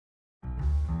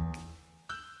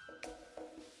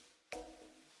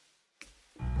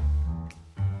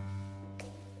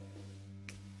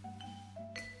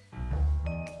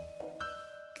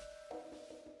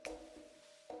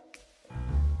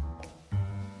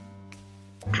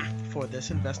For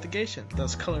this investigation,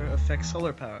 does color affect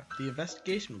solar power? The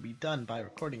investigation will be done by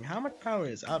recording how much power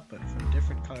is output from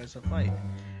different colors of light.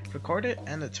 Record it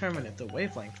and determine if the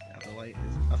wavelength of the light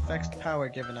affects power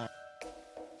given out.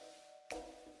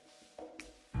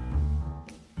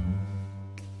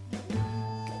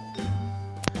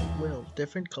 Will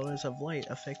different colors of light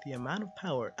affect the amount of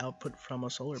power output from a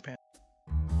solar panel?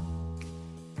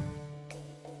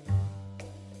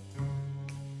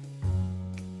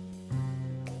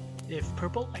 If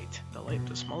purple light, the light with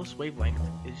the smallest wavelength,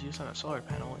 is used on a solar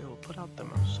panel, it will put out the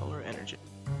most solar energy.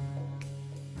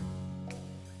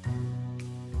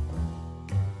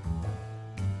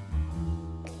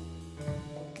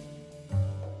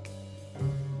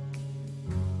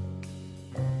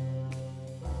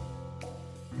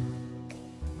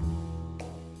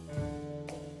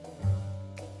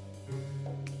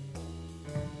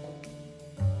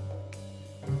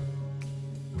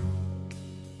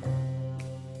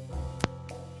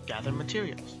 Gather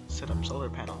materials, set up solar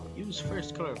panel, use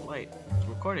first color of light,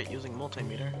 record it using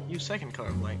multimeter, use second color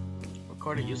of light,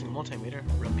 record it using multimeter,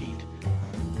 repeat.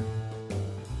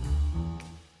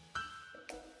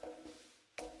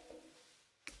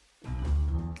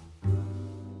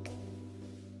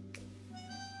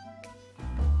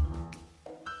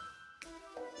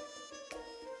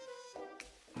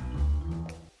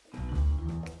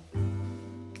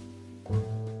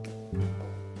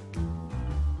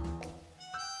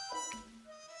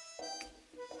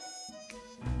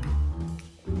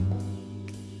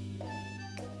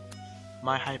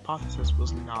 My hypothesis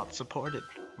was not supported.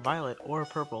 Violet or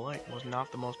purple light was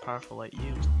not the most powerful light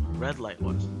used. Red light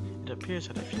was. It appears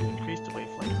that if you increase the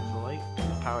wavelength of the light,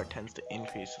 the power tends to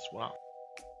increase as well.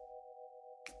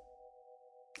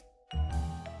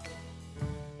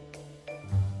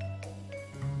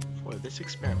 For this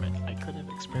experiment, I could have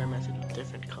experimented with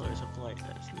different colors of light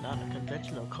that is not a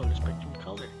conventional color spectrum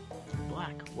color.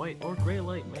 Black, white, or gray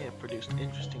light may have produced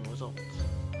interesting results.